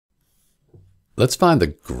Let's find the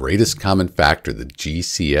greatest common factor, the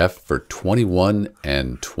GCF, for 21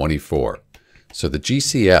 and 24. So the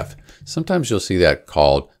GCF, sometimes you'll see that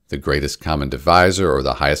called the greatest common divisor or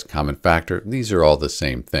the highest common factor. These are all the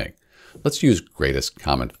same thing. Let's use greatest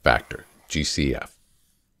common factor, GCF.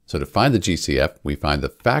 So to find the GCF, we find the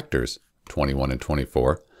factors, 21 and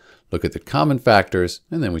 24, look at the common factors,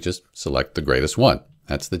 and then we just select the greatest one.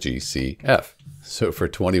 That's the GCF. So for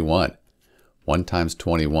 21, 1 times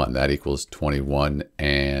 21, that equals 21,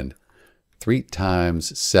 and 3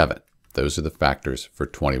 times 7. Those are the factors for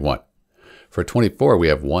 21. For 24, we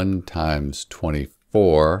have 1 times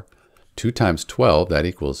 24, 2 times 12, that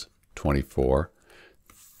equals 24.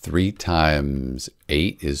 3 times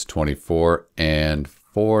 8 is 24, and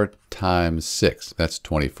 4 times 6, that's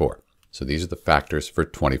 24. So these are the factors for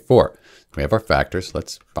 24. We have our factors.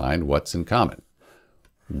 Let's find what's in common.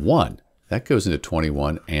 1. That goes into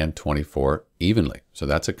 21 and 24 evenly. So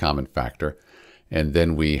that's a common factor. And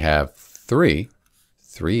then we have 3.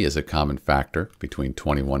 3 is a common factor between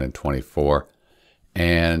 21 and 24.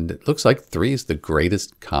 And it looks like 3 is the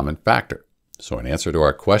greatest common factor. So in answer to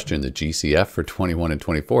our question, the GCF for 21 and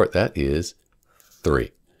 24, that is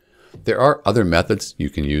 3. There are other methods you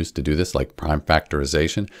can use to do this, like prime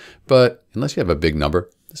factorization. But unless you have a big number,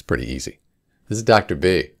 it's pretty easy. This is Dr.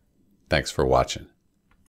 B. Thanks for watching.